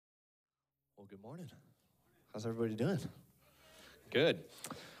Well, good morning. How's everybody doing? Good.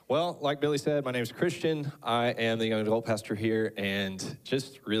 Well, like Billy said, my name is Christian. I am the young adult pastor here, and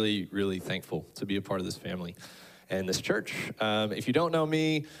just really, really thankful to be a part of this family and this church. If you don't know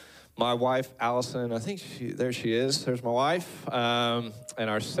me, my wife, Allison, I think there she is. There's my wife. And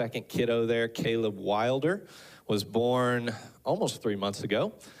our second kiddo there, Caleb Wilder, was born almost 3 months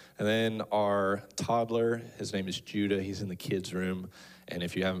ago. And then our toddler, his name is Judah. He's in the kids' room. And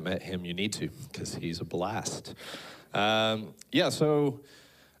if you haven't met him, you need to, because he's a blast. So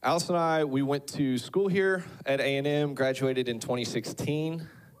Alice and I, we went to school here at A&M, graduated in 2016.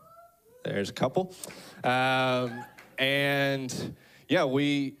 There's a couple.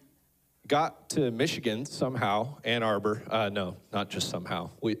 We got to Michigan somehow, Ann Arbor. No, not just somehow.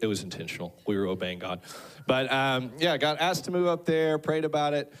 It was intentional. We were obeying God. But got asked to move up there, prayed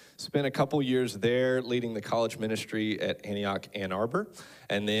about it, spent a couple years there leading the college ministry at Antioch, Ann Arbor.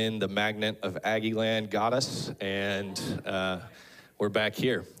 And then the magnet of Aggieland got us, and we're back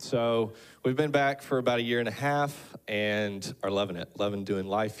here. So we've been back for about a year and a half and are loving it. Loving doing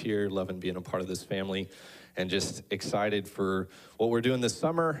life here, loving being a part of this family, and just excited for what we're doing this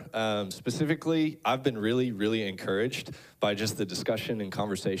summer. Specifically, I've been really, really encouraged by just the discussion and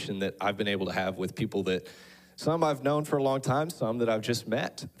conversation that I've been able to have with people that some I've known for a long time, some that I've just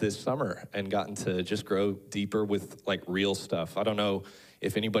met this summer and gotten to just grow deeper with like real stuff. I don't know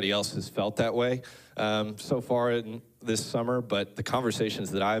if anybody else has felt that way so far in this summer, but the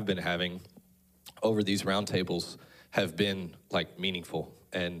conversations that I've been having over these roundtables have been like meaningful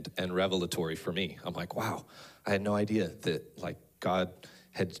and revelatory for me. I'm like, wow, I had no idea that like God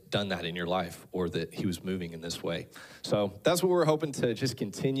had done that in your life or that he was moving in this way. So that's what we're hoping to just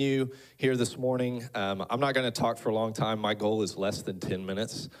continue here this morning. I'm not gonna talk for a long time. My goal is less than 10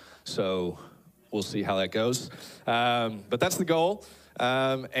 minutes. So we'll see how that goes. But that's the goal.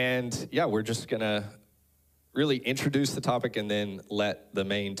 We're just gonna really introduce the topic and then let the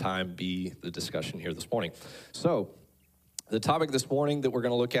main time be the discussion here this morning. So the topic this morning that we're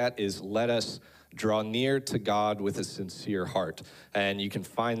going to look at is let us draw near to God with a sincere heart. And you can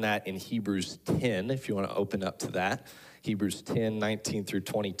find that in Hebrews 10 if you want to open up to that. Hebrews 10, 19 through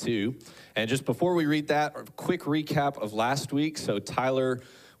 22. And just before we read that, a quick recap of last week. So Tyler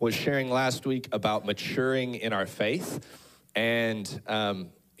was sharing last week about maturing in our faith. And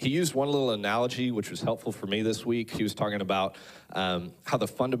he used one little analogy, which was helpful for me this week. He was talking about how the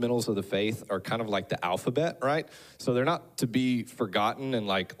fundamentals of the faith are kind of like the alphabet, right? So they're not to be forgotten and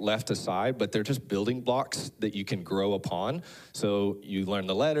like left aside, but they're just building blocks that you can grow upon. So you learn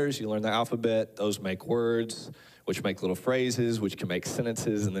the letters, you learn the alphabet, those make words, which make little phrases, which can make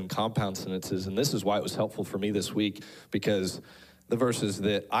sentences and then compound sentences. And this is why it was helpful for me this week, because the verses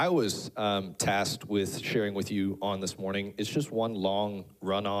that I was tasked with sharing with you on this morning is just one long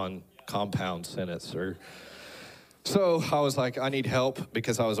run-on compound sentence. So I was like, I need help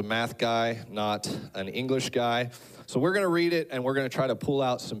because I was a math guy, not an English guy. So we're going to read it, and we're going to try to pull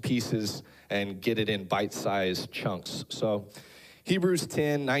out some pieces and get it in bite-sized chunks. So Hebrews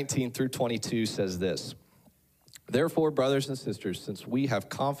 10, 19 through 22 says this: Therefore, brothers and sisters, since we have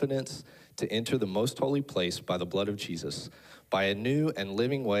confidence to enter the most holy place by the blood of Jesus, by a new and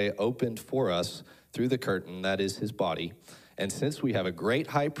living way opened for us through the curtain, that is his body. And since we have a great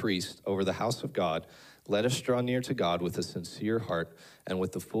high priest over the house of God, let us draw near to God with a sincere heart and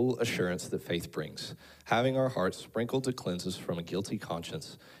with the full assurance that faith brings, having our hearts sprinkled to cleanse us from a guilty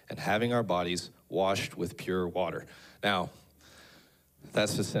conscience and having our bodies washed with pure water. Now,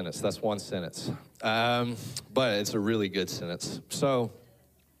 that's a sentence. That's one sentence. But it's a really good sentence. So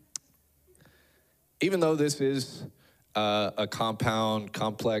even though this is a compound,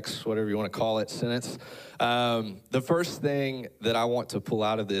 complex, whatever you want to call it, sentence, the first thing that I want to pull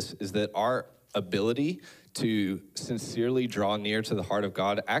out of this is that our ability to sincerely draw near to the heart of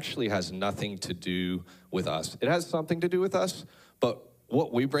God actually has nothing to do with us. It has something to do with us, but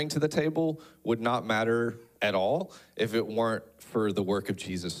what we bring to the table would not matter at all if it weren't for the work of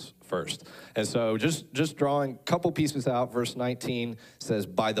Jesus first. And so just drawing a couple pieces out, verse 19 says,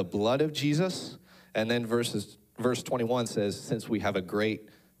 by the blood of Jesus, and then verse 21 says, since we have a great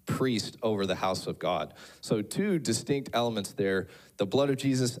priest over the house of God. So two distinct elements there, the blood of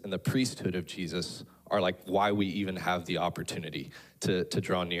Jesus and the priesthood of Jesus, are like why we even have the opportunity to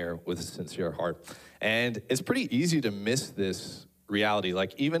draw near with a sincere heart. And it's pretty easy to miss this reality.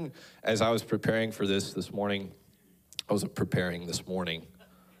 Like even as I was preparing for this morning, I wasn't preparing this morning.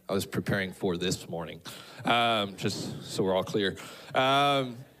 I was preparing for this morning, just so we're all clear.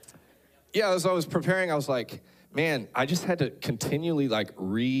 As I was preparing, I was like, man, I just had to continually like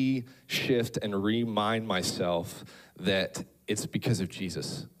re-shift and remind myself that it's because of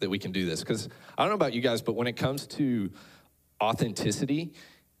Jesus that we can do this. Because I don't know about you guys, but when it comes to authenticity,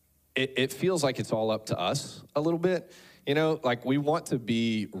 it feels like it's all up to us a little bit. You know, like we want to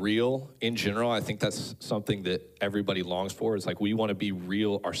be real in general. I think that's something that everybody longs for. It's like we want to be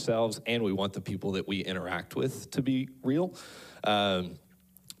real ourselves, and we want the people that we interact with to be real.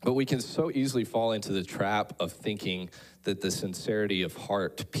 But we can so easily fall into the trap of thinking that the sincerity of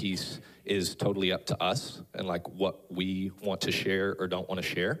heart piece is totally up to us and like what we want to share or don't want to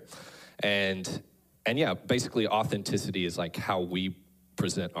share. And yeah, basically authenticity is like how we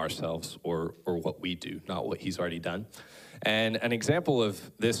present ourselves or what we do, not what he's already done. And an example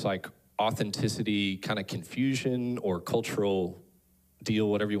of this like authenticity kind of confusion or cultural deal,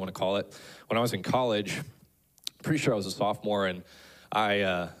 whatever you want to call it, when I was in college, pretty sure I was a sophomore, and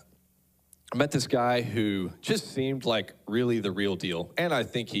I met this guy who just seemed like really the real deal. And I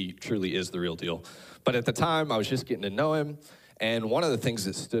think he truly is the real deal. But at the time, I was just getting to know him. And one of the things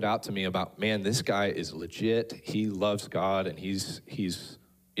that stood out to me about, man, this guy is legit. He loves God, and he's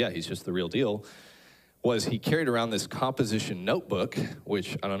just the real deal, was he carried around this composition notebook,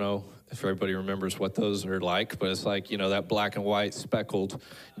 which I don't know if everybody remembers what those are like, but it's like, you know, that black and white speckled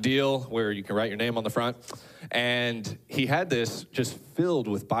deal where you can write your name on the front. And he had this just filled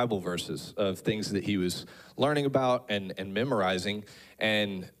with Bible verses of things that he was learning about and memorizing.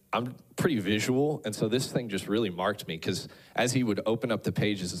 And I'm pretty visual, and so this thing just really marked me, because as he would open up the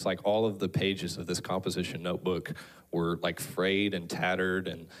pages, it's like all of the pages of this composition notebook were like frayed and tattered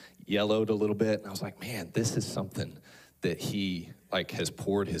and yellowed a little bit. And I was like, man, this is something that he like has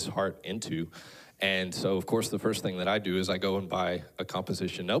poured his heart into. And so, of course, the first thing that I do is I go and buy a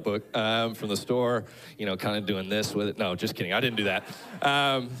composition notebook from the store, you know, kind of doing this with it. No, just kidding. I didn't do that.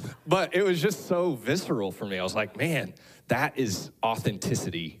 But it was just so visceral for me. I was like, man, that is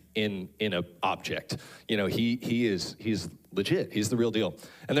authenticity in an object. You know, he's legit. He's the real deal.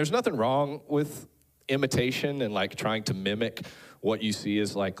 And there's nothing wrong with imitation and like trying to mimic what you see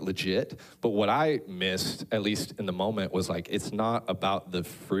as like legit. But what I missed, at least in the moment, was like, it's not about the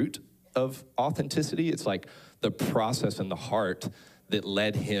fruit of authenticity. It's like the process and the heart that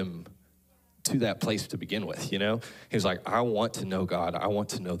led him to that place to begin with, you know? He was like, I want to know God. I want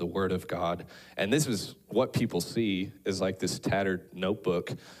to know the word of God. And this is what people see is like this tattered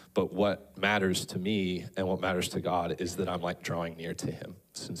notebook. But what matters to me and what matters to God is that I'm like drawing near to him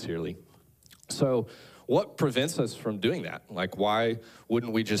sincerely. So what prevents us from doing that? Like, why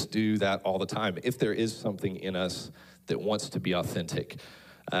wouldn't we just do that all the time if there is something in us that wants to be authentic?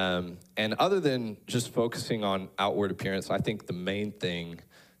 And other than just focusing on outward appearance, I think the main thing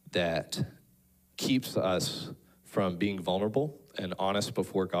that keeps us from being vulnerable and honest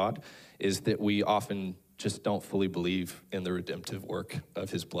before God is that we often just don't fully believe in the redemptive work of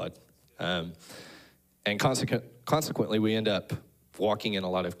his blood. And consequently, we end up walking in a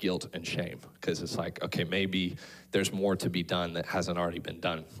lot of guilt and shame, because it's like, okay, maybe there's more to be done that hasn't already been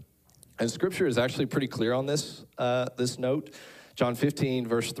done. And Scripture is actually pretty clear on this note. John 15,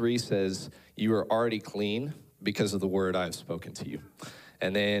 verse 3 says, you are already clean because of the word I have spoken to you.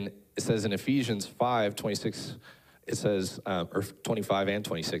 And then it says in Ephesians 5:26, it says, or 25 and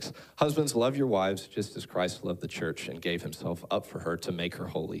 26, husbands, love your wives just as Christ loved the church and gave himself up for her to make her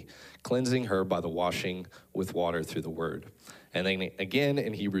holy, cleansing her by the washing with water through the word. And then again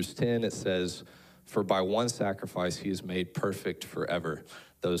in Hebrews 10, it says, for by one sacrifice he has made perfect forever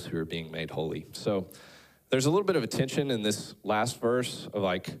those who are being made holy. So there's a little bit of a tension in this last verse of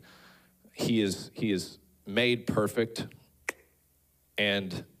like, he is made perfect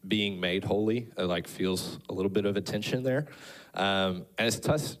and being made holy. It like feels a little bit of a tension there. And it's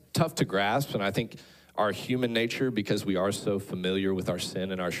tough to grasp. And I think our human nature, because we are so familiar with our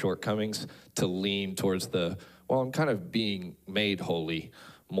sin and our shortcomings, to lean towards well, I'm kind of being made holy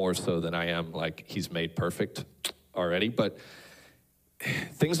more so than I am like he's made perfect already. But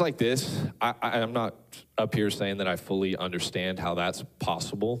things like this, I'm not up here saying that I fully understand how that's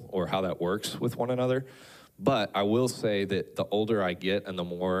possible or how that works with one another. But I will say that the older I get and the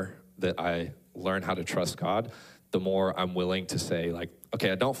more that I learn how to trust God, the more I'm willing to say like,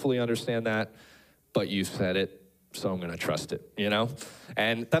 okay, I don't fully understand that, but you said it, so I'm going to trust it, you know?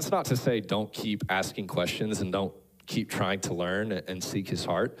 And that's not to say don't keep asking questions and don't keep trying to learn and seek his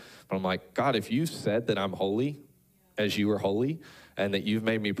heart. But I'm like, God, if you said that I'm holy as you are holy and that you've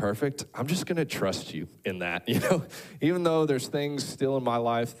made me perfect, I'm just going to trust you in that, you know? Even though there's things still in my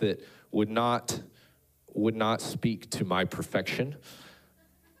life that would not speak to my perfection,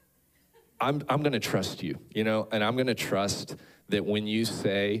 I'm going to trust you, you know, and I'm going to trust that when you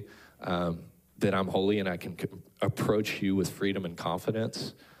say that I'm holy and I can approach you with freedom and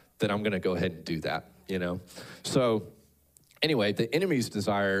confidence, that I'm going to go ahead and do that, you know. So Anyway, the enemy's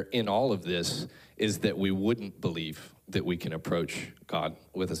desire in all of this is that we wouldn't believe that we can approach God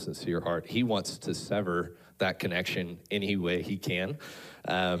with a sincere heart. He wants to sever that connection any way he can,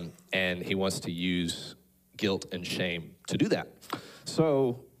 and he wants to use guilt and shame to do that.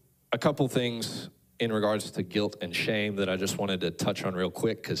 So a couple things in regards to guilt and shame that I just wanted to touch on real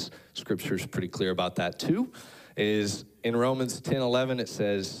quick, because Scripture is pretty clear about that too, is in Romans 10:11 it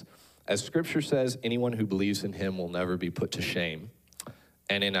says, as Scripture says, anyone who believes in him will never be put to shame.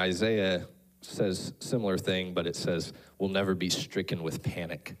 And in Isaiah says similar thing, but it says, will never be stricken with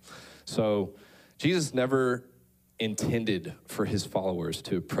panic. So Jesus never intended for his followers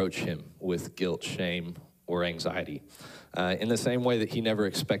to approach him with guilt, shame, or anxiety. In the same way that he never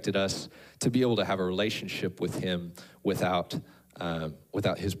expected us to be able to have a relationship with him without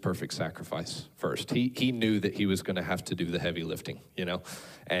his perfect sacrifice first. He knew that he was going to have to do the heavy lifting,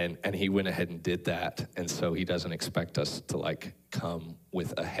 and he went ahead and did that. And so he doesn't expect us to come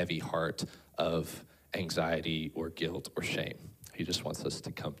with a heavy heart of anxiety or guilt or shame. He just wants us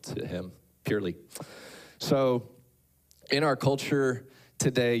to come to him purely. So in our culture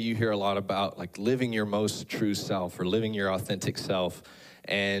today, you hear a lot about living your most true self or living your authentic self.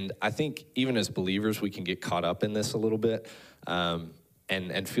 And I think even as believers, we can get caught up in this a little bit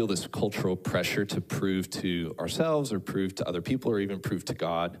and feel this cultural pressure to prove to ourselves or prove to other people or even prove to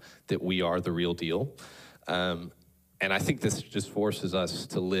God that we are the real deal. And I think this just forces us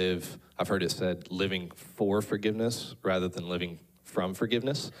to live, I've heard it said, living for forgiveness rather than living from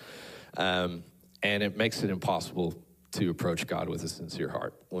forgiveness. And it makes it impossible to approach God with a sincere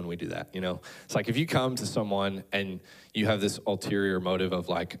heart when we do that. It's like if you come to someone and you have this ulterior motive of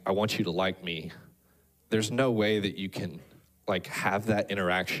I want you to like me, there's no way that you can have that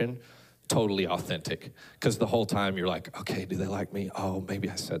interaction totally authentic, because the whole time you're okay, do they like me? Oh, maybe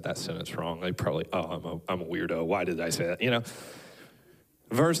I said that sentence wrong. They probably, I'm a weirdo. Why did I say that?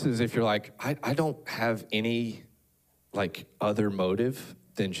 Versus if you're I don't have any other motive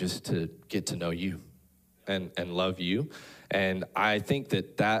than just to get to know you and love you. And I think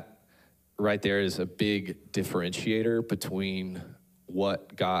that right there is a big differentiator between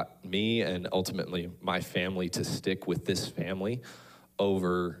what got me and ultimately my family to stick with this family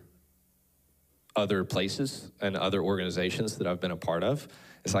over other places and other organizations that I've been a part of.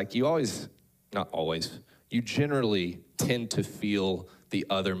 It's you always, not always, you generally tend to feel the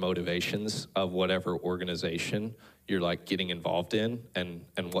other motivations of whatever organization you're getting involved in and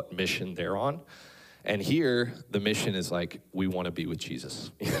what mission they're on. And here, the mission is we want to be with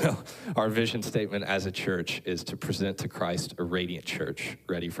Jesus. Our vision statement as a church is to present to Christ a radiant church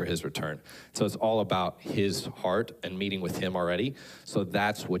ready for his return. So it's all about his heart and meeting with him already. So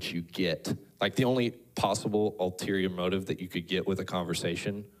that's what you get. The only possible ulterior motive that you could get with a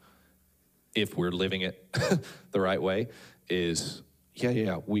conversation, if we're living it the right way, is,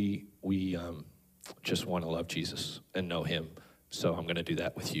 we just want to love Jesus and know him. So I'm going to do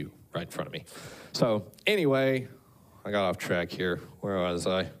that with you right in front of me. So anyway, I got off track here. Where was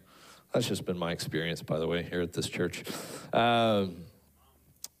I? That's just been my experience, by the way, here at this church. So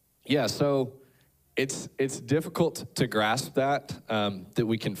it's difficult to grasp that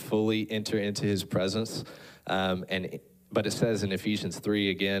we can fully enter into his presence. But it says in Ephesians 3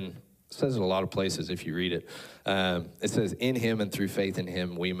 again, it says in a lot of places if you read it. It says, in him and through faith in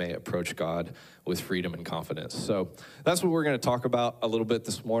him, we may approach God with freedom and confidence. So that's what we're going to talk about a little bit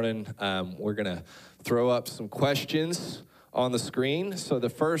this morning. We're going to throw up some questions on the screen. So the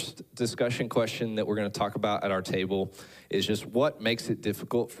first discussion question that we're going to talk about at our table is just what makes it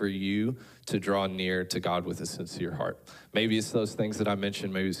difficult for you to draw near to God with a sincere heart. Maybe it's those things that I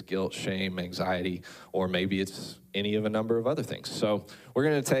mentioned. Maybe it's guilt, shame, anxiety, or maybe it's any of a number of other things. So we're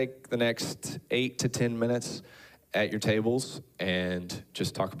going to take the next 8 to 10 minutes at your tables and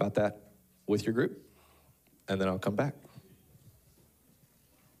just talk about that with your group, and then I'll come back.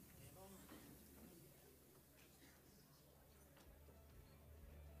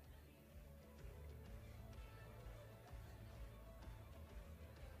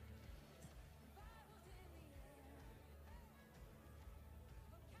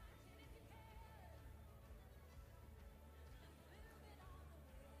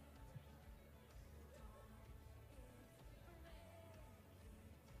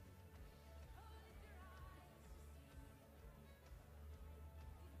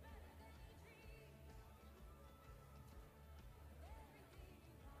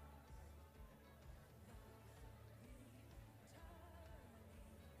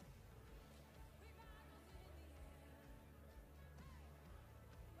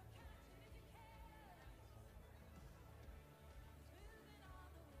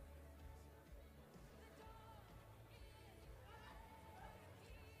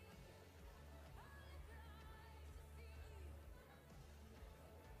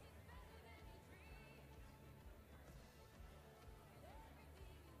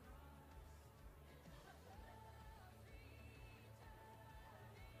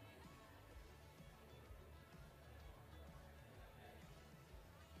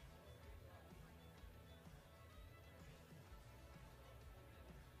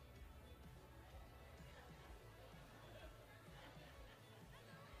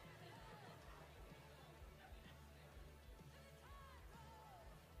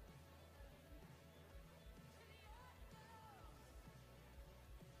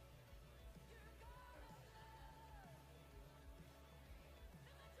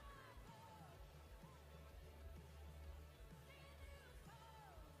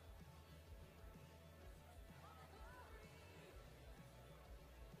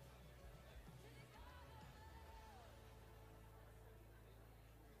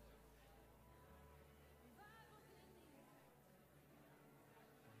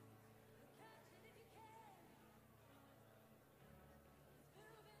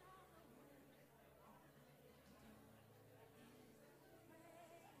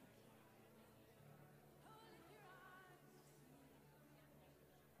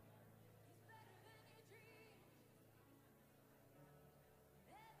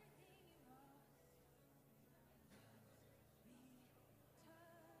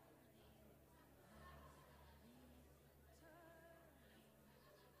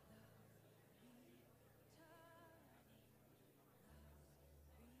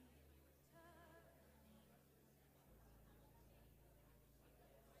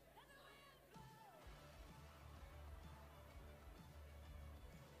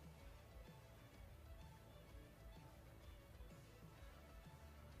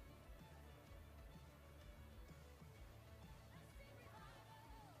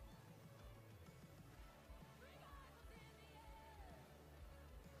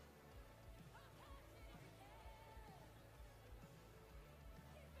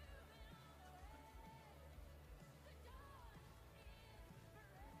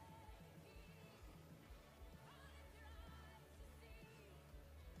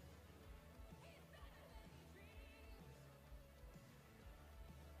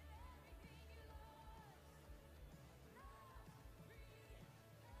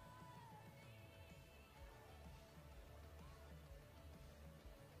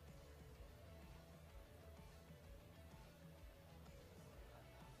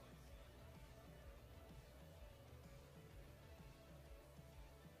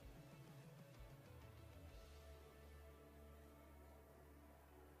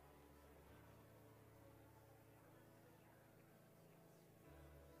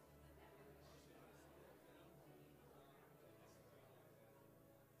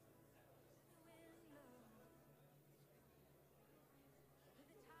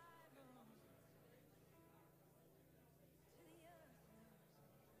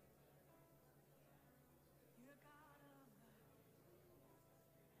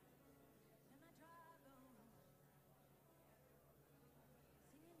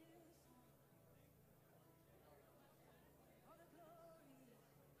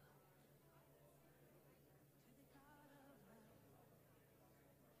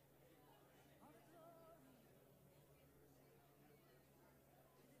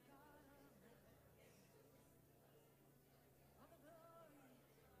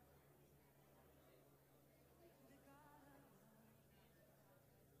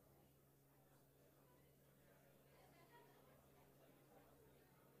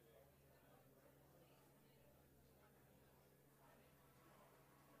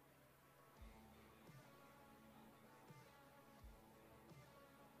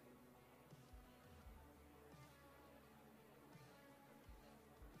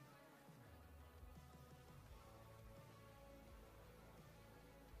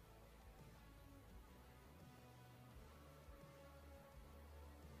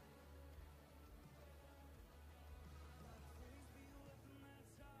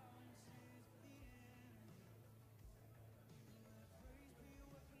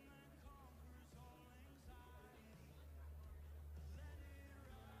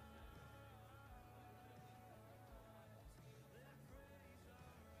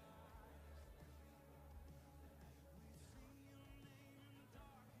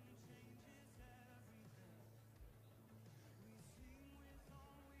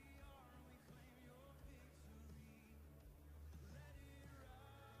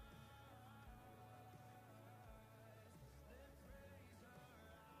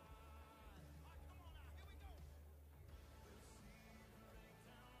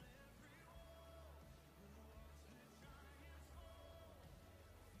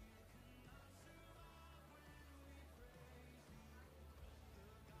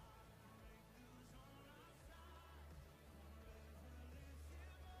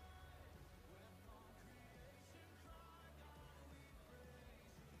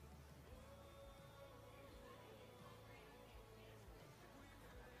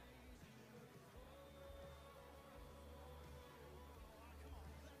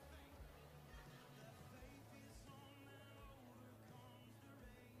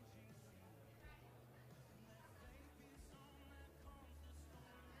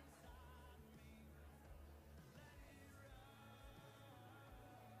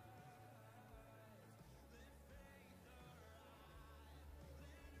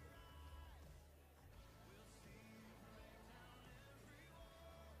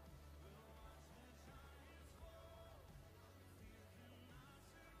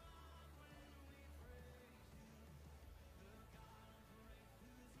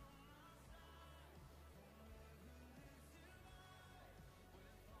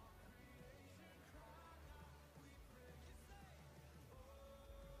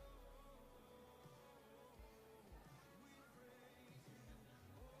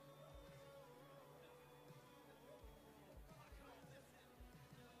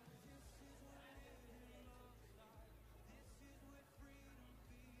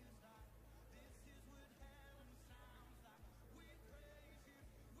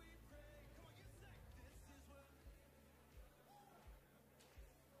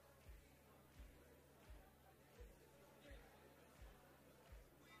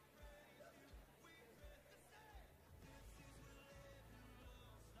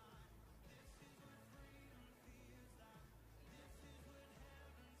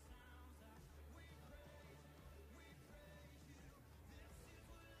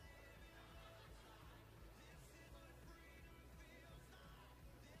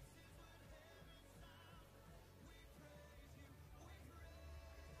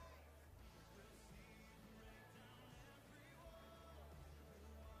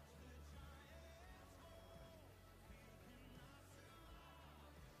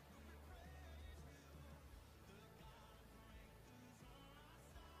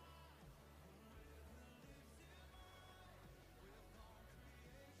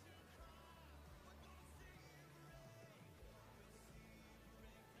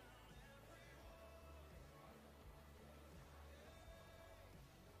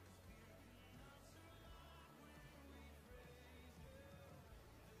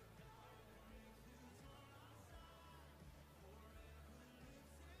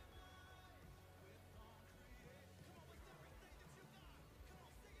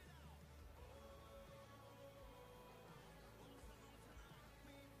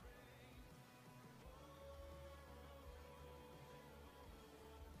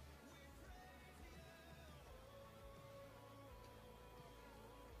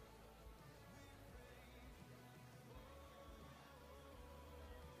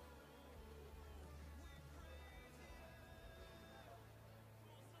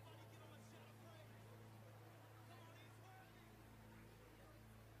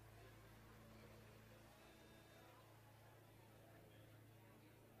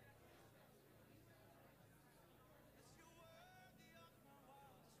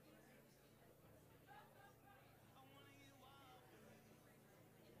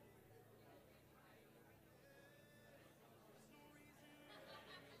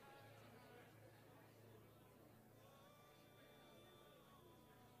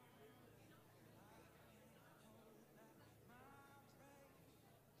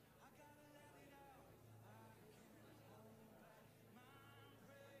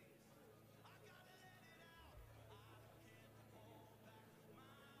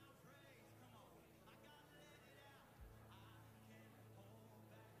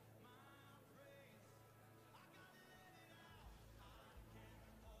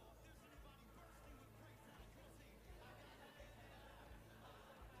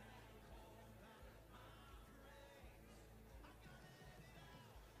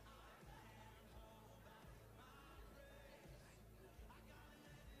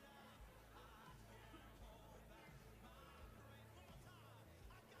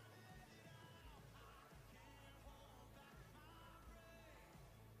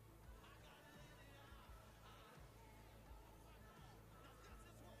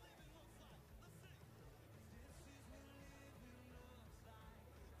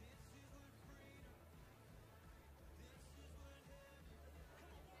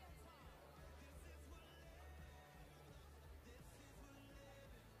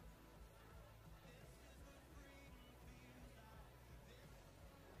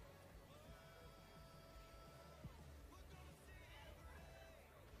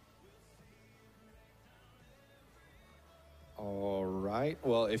 right.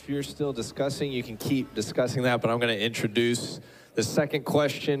 Well, if you're still discussing, you can keep discussing that, but I'm going to introduce the second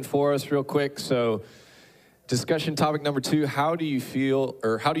question for us real quick. So, discussion topic number 2, how do you feel,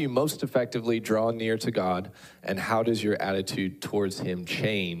 or how do you most effectively draw near to God, and how does your attitude towards him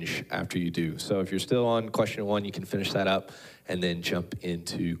change after you do? So if you're still on question 1, you can finish that up and then jump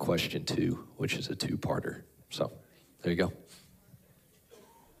into question 2, which is a 2-parter. So there you go.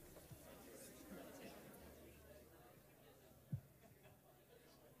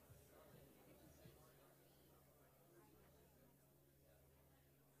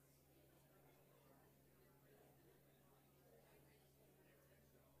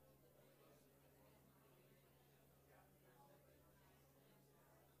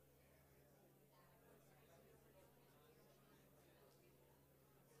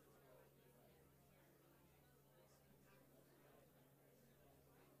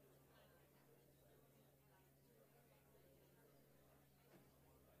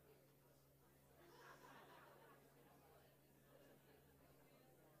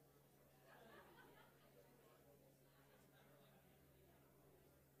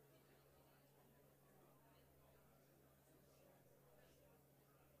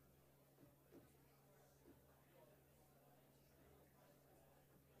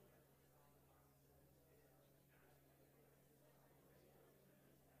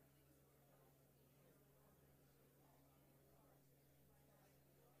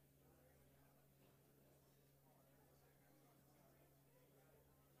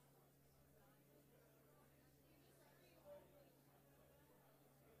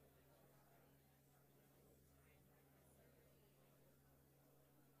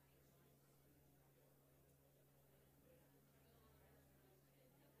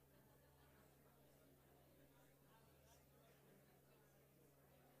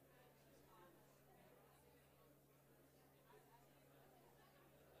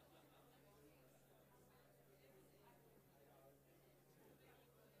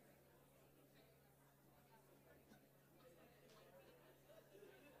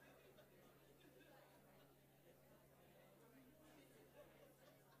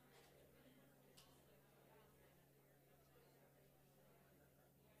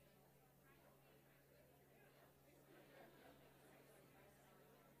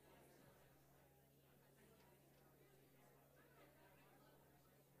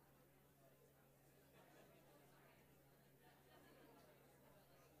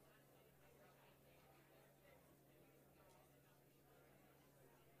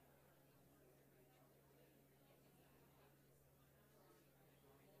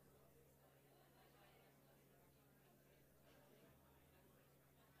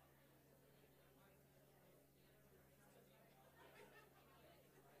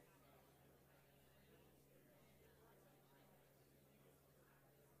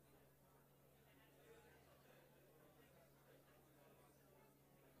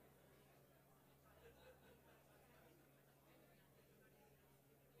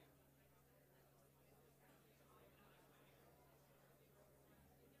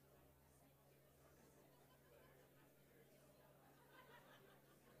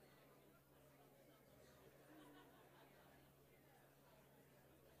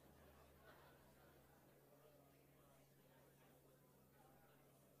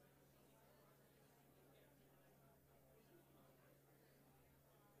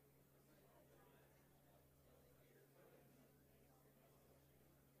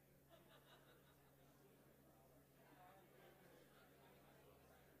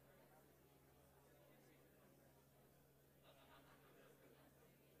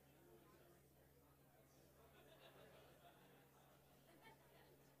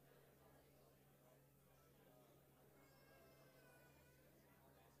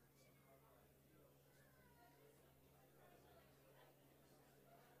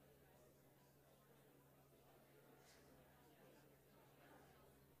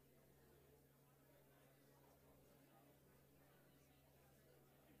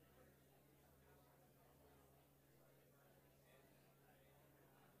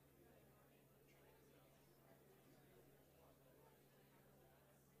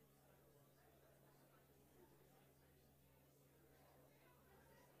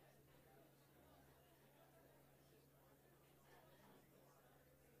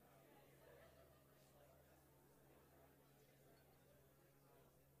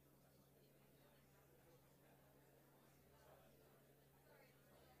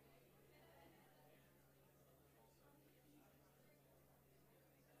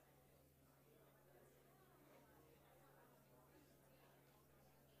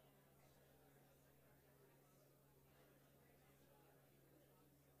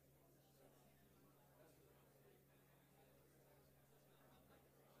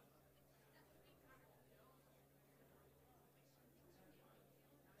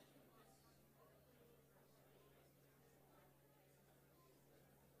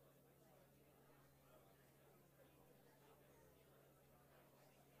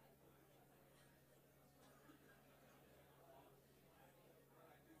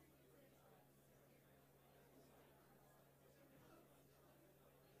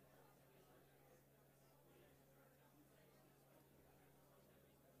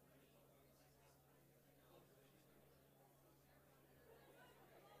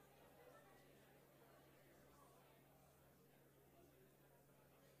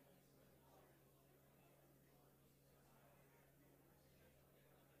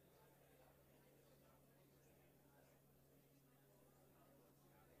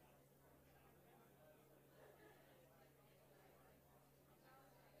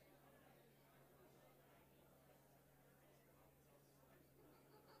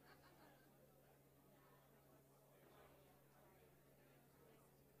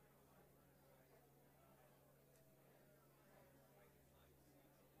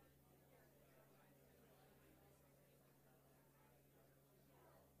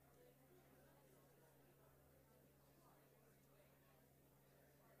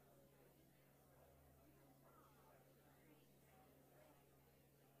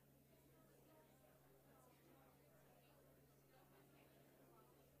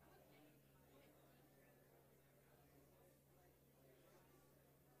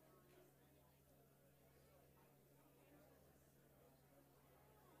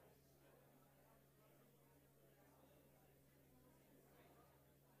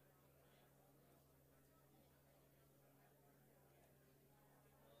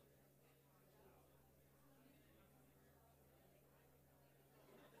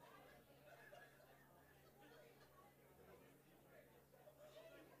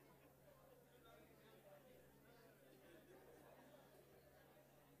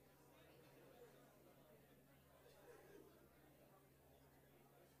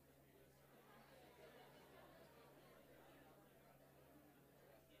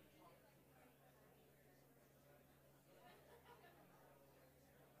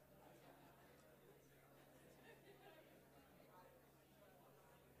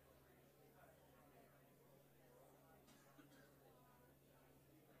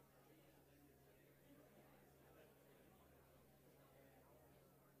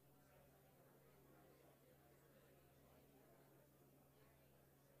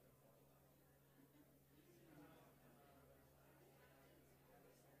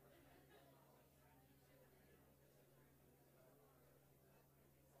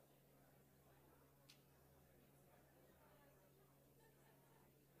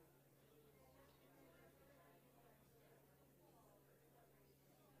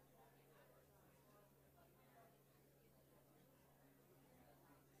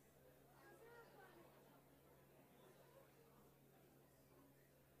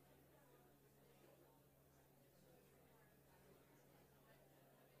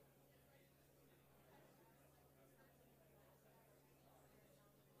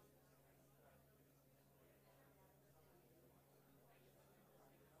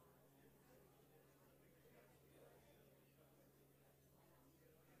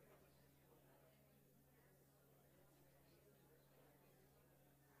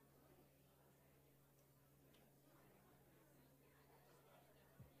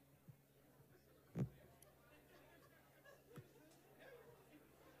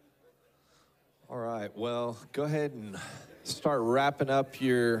 right, well, go ahead and start wrapping up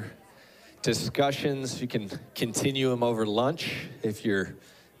your discussions. You can continue them over lunch if you're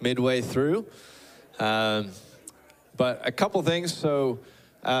midway through. But a couple things. So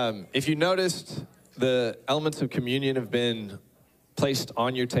if you noticed, the elements of communion have been placed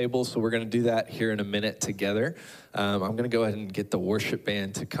on your table, so we're going to do that here in a minute together. I'm going to go ahead and get the worship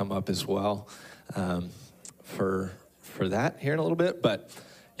band to come up as well for that here in a little bit. But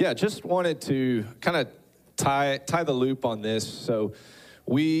yeah, just wanted to kind of tie the loop on this. So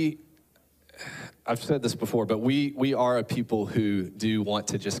I've said this before, but we are a people who do want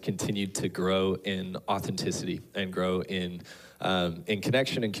to just continue to grow in authenticity and grow in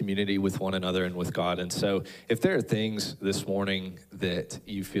connection and community with one another and with God. And so if there are things this morning that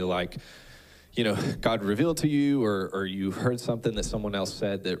you feel like, you know, God revealed to you, or you heard something that someone else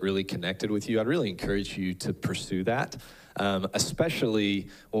said that really connected with you, I'd really encourage you to pursue that, especially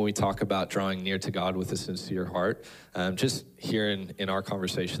when we talk about drawing near to God with a sincere heart. Just hearing in our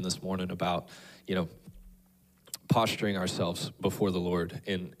conversation this morning about, you know, posturing ourselves before the Lord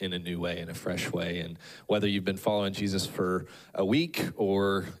in a new way, in a fresh way. And whether you've been following Jesus for a week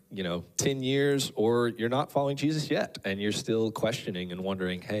or, 10 years, or you're not following Jesus yet and you're still questioning and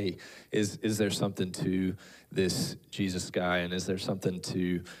wondering, hey, is there something to this Jesus guy, and is there something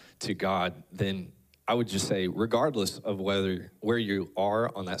to God? Then I would just say, regardless of where you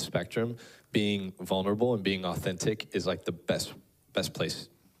are on that spectrum, being vulnerable and being authentic is like the best place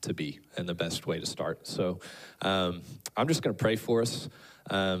to be and the best way to start. So I'm just going to pray for us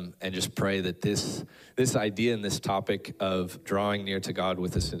and just pray that this idea and this topic of drawing near to God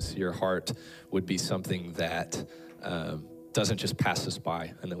with a sincere heart would be something that doesn't just pass us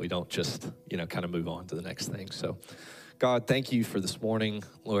by, and that we don't just, kind of move on to the next thing. So God, thank you for this morning.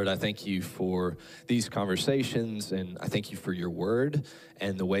 Lord, I thank you for these conversations, and I thank you for your word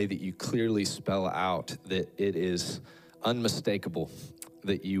and the way that you clearly spell out that it is unmistakable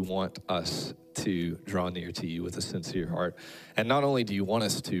that you want us to draw near to you with a sincere heart. And not only do you want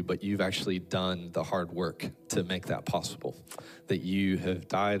us to, but you've actually done the hard work to make that possible. That you have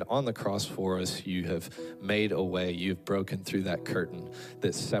died on the cross for us. You have made a way. You've broken through that curtain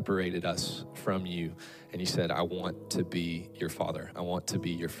that separated us from you. And you said, I want to be your father. I want to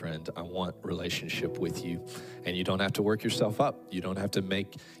be your friend. I want relationship with you. And you don't have to work yourself up. You don't have to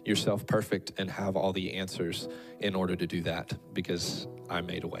make yourself perfect and have all the answers in order to do that, because I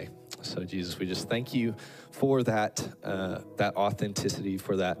made a way. So Jesus, we just thank you for that authenticity,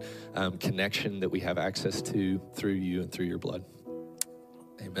 for that connection that we have access to through you and through your blood.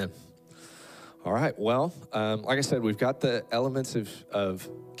 Amen. All right, well, like I said, we've got the elements of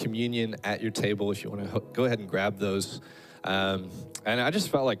communion at your table if you want to go ahead and grab those. And I just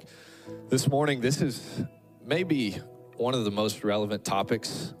felt like this morning, this is maybe one of the most relevant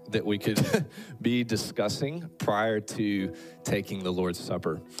topics that we could be discussing prior to taking the Lord's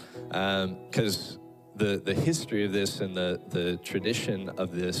Supper. Because the history of this and the tradition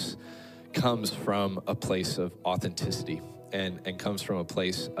of this comes from a place of authenticity and comes from a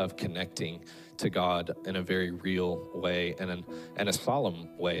place of connecting to God in a very real way and a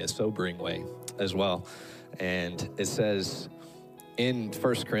solemn way, a sobering way as well. And it says in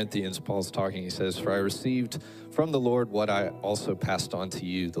 1 Corinthians, Paul's talking, he says, "For I received from the Lord what I also passed on to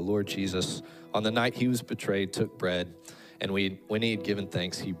you. The Lord Jesus, on the night he was betrayed, took bread, and when he had given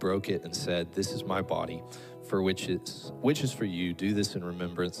thanks, he broke it and said, 'This is my body, for which is for you. Do this in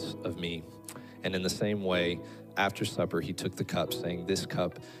remembrance of me.' And in the same way, after supper, he took the cup, saying, 'This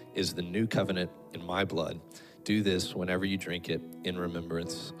cup is the new covenant in my blood. Do this whenever you drink it in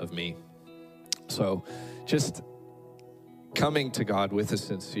remembrance of me.'" So just coming to God with a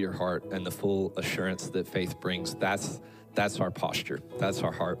sincere heart and the full assurance that faith brings, that's our posture. That's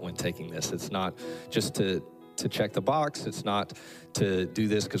our heart when taking this. It's not just to check the box. It's not to do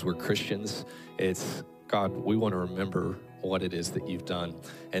this because we're Christians. It's, God, we want to remember what it is that you've done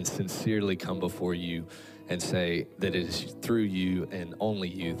and sincerely come before you and say that it is through you and only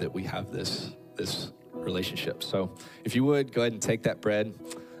you that we have this relationship. So if you would, go ahead and take that bread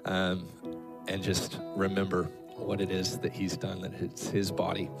and just remember what it is that he's done, that it's his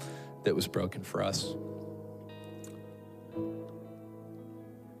body that was broken for us.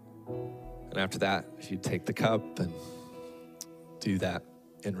 And after that, if you take the cup and do that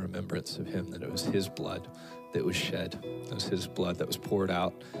in remembrance of him, that it was his blood that was shed. It was his blood that was poured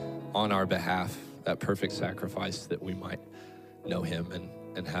out on our behalf, that perfect sacrifice that we might know him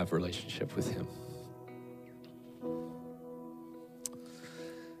and have a relationship with him.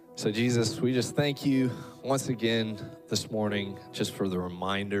 So Jesus, we just thank you once again this morning just for the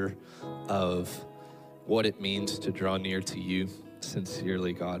reminder of what it means to draw near to you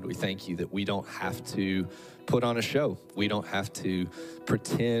sincerely, God. We thank you that we don't have to put on a show. We don't have to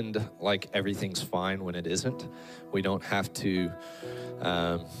pretend like everything's fine when it isn't. We don't have to,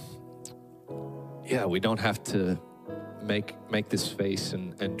 we don't have to make this face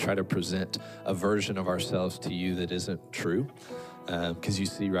and try to present a version of ourselves to you that isn't true, because you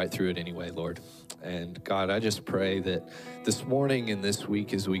see right through it anyway, Lord. And God, I just pray that this morning and this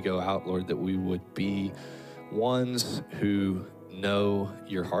week as we go out, Lord, that we would be ones who know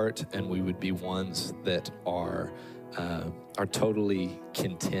your heart, and we would be ones that are totally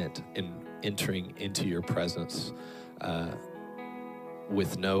content in entering into your presence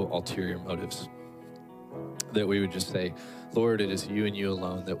with no ulterior motives. That we would just say, Lord, it is you and you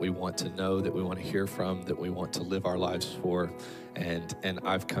alone that we want to know, that we want to hear from, that we want to live our lives for. And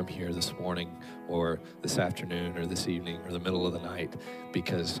I've come here this morning or this afternoon or this evening or the middle of the night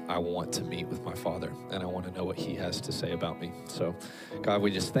because I want to meet with my Father and I want to know what he has to say about me. So, God, we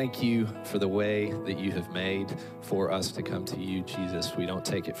just thank you for the way that you have made for us to come to you, Jesus. We don't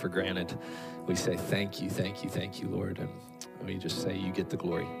take it for granted. We say thank you, Lord. And we just say you get the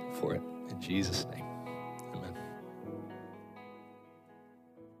glory for it. In Jesus' name.